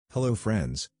Hello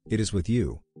friends, it is with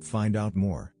you, find out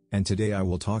more, and today I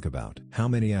will talk about how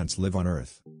many ants live on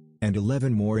Earth. And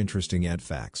 11 more interesting ant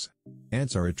facts.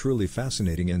 Ants are a truly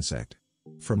fascinating insect.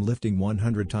 From lifting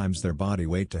 100 times their body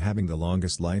weight to having the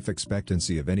longest life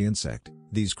expectancy of any insect,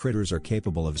 these critters are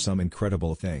capable of some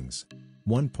incredible things.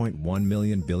 1.1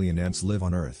 million billion ants live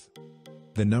on Earth.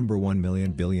 The number 1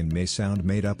 million billion may sound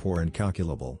made up or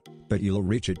incalculable, but you'll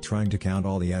reach it trying to count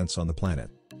all the ants on the planet.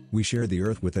 We share the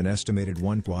Earth with an estimated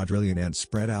 1 quadrillion ants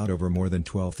spread out over more than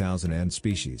 12,000 ant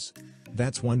species.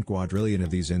 That's 1 quadrillion of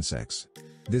these insects.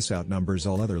 This outnumbers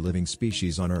all other living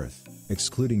species on Earth,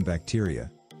 excluding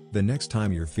bacteria. The next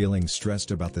time you're feeling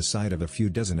stressed about the sight of a few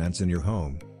dozen ants in your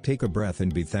home, take a breath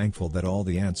and be thankful that all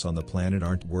the ants on the planet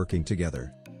aren't working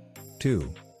together. 2.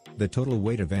 The total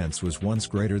weight of ants was once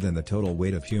greater than the total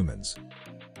weight of humans.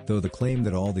 Though the claim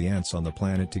that all the ants on the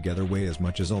planet together weigh as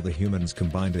much as all the humans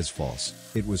combined is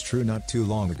false, it was true not too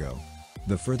long ago.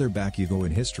 The further back you go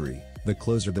in history, the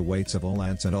closer the weights of all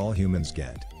ants and all humans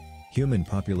get. Human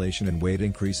population and weight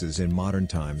increases in modern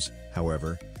times,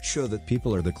 however, show that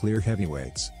people are the clear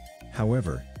heavyweights.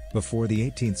 However, before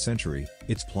the 18th century,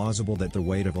 it's plausible that the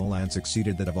weight of all ants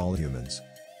exceeded that of all humans.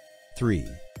 3.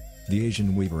 The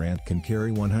Asian weaver ant can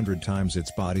carry 100 times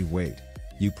its body weight.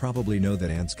 You probably know that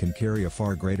ants can carry a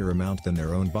far greater amount than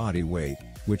their own body weight,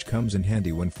 which comes in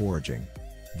handy when foraging.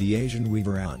 The Asian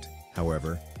weaver ant,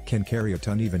 however, can carry a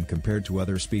ton even compared to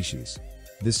other species.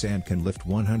 This ant can lift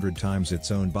 100 times its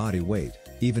own body weight,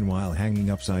 even while hanging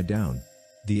upside down.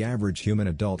 The average human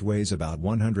adult weighs about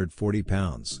 140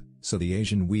 pounds, so the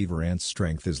Asian weaver ant's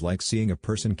strength is like seeing a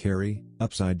person carry,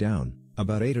 upside down,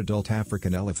 about 8 adult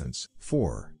African elephants.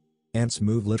 4. Ants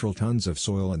move literal tons of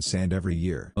soil and sand every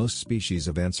year. Most species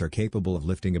of ants are capable of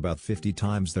lifting about 50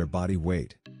 times their body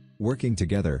weight. Working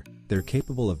together, they're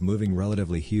capable of moving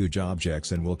relatively huge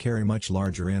objects and will carry much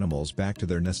larger animals back to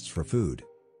their nests for food.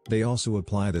 They also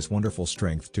apply this wonderful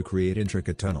strength to create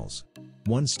intricate tunnels.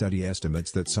 One study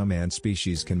estimates that some ant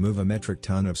species can move a metric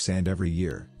ton of sand every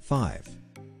year. 5.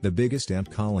 The biggest ant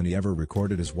colony ever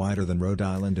recorded is wider than Rhode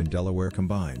Island and Delaware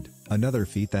combined. Another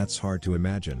feat that's hard to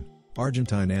imagine.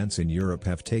 Argentine ants in Europe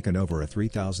have taken over a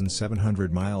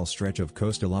 3,700-mile stretch of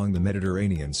coast along the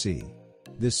Mediterranean Sea.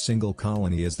 This single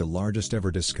colony is the largest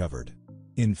ever discovered.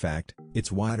 In fact,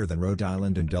 it's wider than Rhode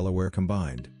Island and Delaware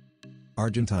combined.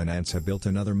 Argentine ants have built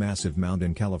another massive mound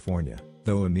in California,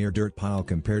 though a mere dirt pile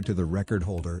compared to the record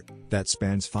holder, that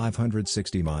spans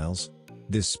 560 miles.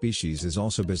 This species is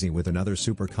also busy with another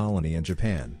super colony in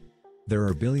Japan. There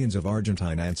are billions of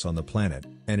Argentine ants on the planet,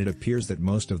 and it appears that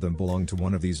most of them belong to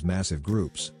one of these massive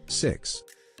groups. 6.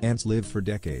 Ants live for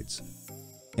decades.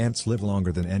 Ants live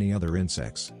longer than any other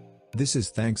insects. This is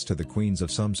thanks to the queens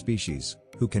of some species,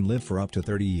 who can live for up to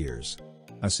 30 years.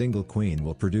 A single queen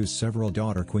will produce several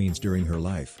daughter queens during her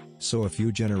life, so a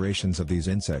few generations of these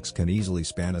insects can easily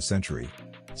span a century.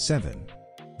 7.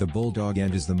 The bulldog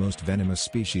ant is the most venomous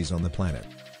species on the planet.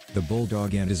 The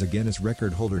bulldog ant is a Guinness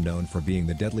record holder known for being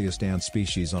the deadliest ant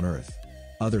species on Earth.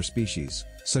 Other species,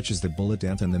 such as the bullet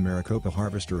ant and the Maricopa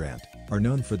harvester ant, are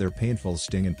known for their painful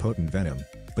sting and potent venom,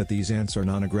 but these ants are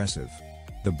non-aggressive.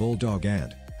 The bulldog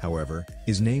ant, however,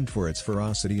 is named for its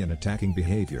ferocity and attacking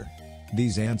behavior.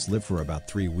 These ants live for about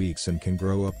 3 weeks and can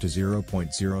grow up to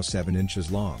 0.07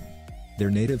 inches long. They're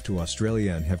native to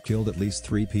Australia and have killed at least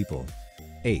 3 people.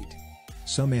 8.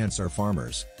 Some ants are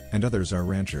farmers, and others are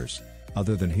ranchers.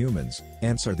 Other than humans,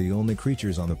 ants are the only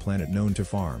creatures on the planet known to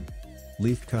farm.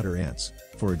 Leafcutter ants,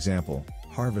 for example,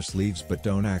 harvest leaves but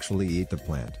don't actually eat the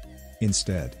plant.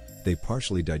 Instead, they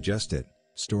partially digest it,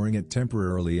 storing it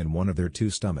temporarily in one of their 2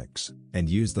 stomachs, and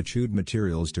use the chewed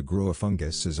materials to grow a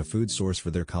fungus as a food source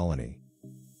for their colony.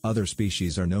 Other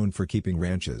species are known for keeping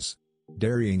ranches.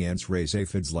 Dairying ants raise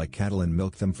aphids like cattle and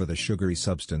milk them for the sugary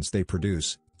substance they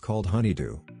produce, called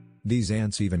honeydew. These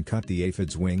ants even cut the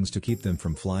aphids' wings to keep them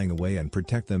from flying away and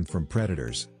protect them from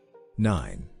predators.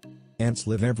 9. Ants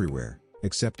live everywhere,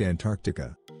 except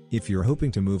Antarctica. If you're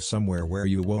hoping to move somewhere where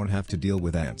you won't have to deal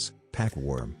with ants, pack a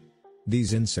worm.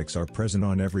 These insects are present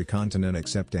on every continent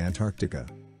except Antarctica.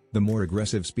 The more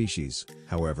aggressive species,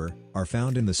 however, are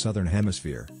found in the southern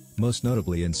hemisphere, most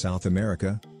notably in South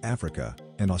America, Africa,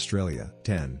 and Australia.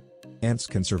 10. Ants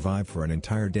can survive for an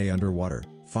entire day underwater.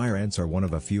 Fire ants are one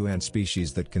of a few ant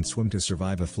species that can swim to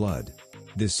survive a flood.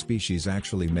 This species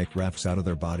actually make rafts out of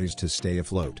their bodies to stay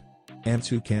afloat. Ants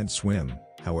who can't swim,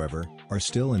 however, are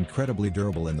still incredibly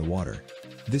durable in the water.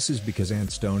 This is because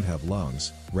ants don't have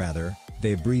lungs, rather,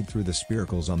 they breathe through the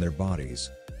spiracles on their bodies.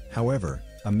 However,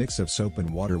 a mix of soap and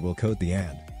water will coat the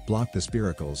ant, block the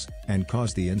spiracles, and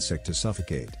cause the insect to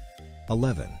suffocate.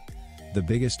 11. The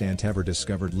biggest ant ever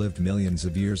discovered lived millions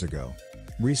of years ago.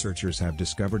 Researchers have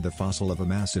discovered the fossil of a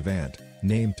massive ant,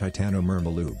 named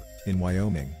Titanomyrmelup, in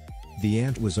Wyoming. The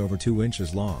ant was over 2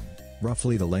 inches long,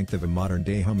 roughly the length of a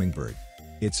modern-day hummingbird.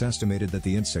 It's estimated that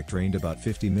the insect reigned about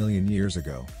 50 million years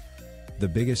ago. The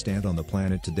biggest ant on the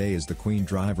planet today is the queen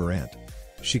driver ant.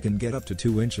 She can get up to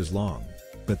 2 inches long,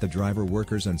 but the driver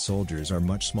workers and soldiers are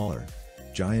much smaller.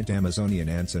 Giant Amazonian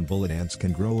ants and bullet ants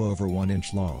can grow over 1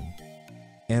 inch long.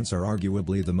 Ants are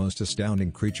arguably the most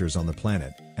astounding creatures on the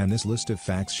planet, and this list of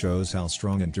facts shows how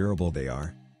strong and durable they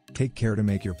are. Take care to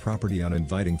make your property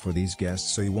uninviting for these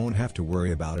guests so you won't have to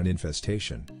worry about an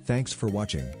infestation. Thanks for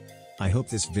watching. I hope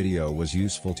this video was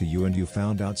useful to you and you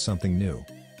found out something new.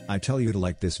 I tell you to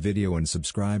like this video and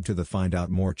subscribe to the Find Out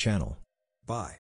More channel. Bye.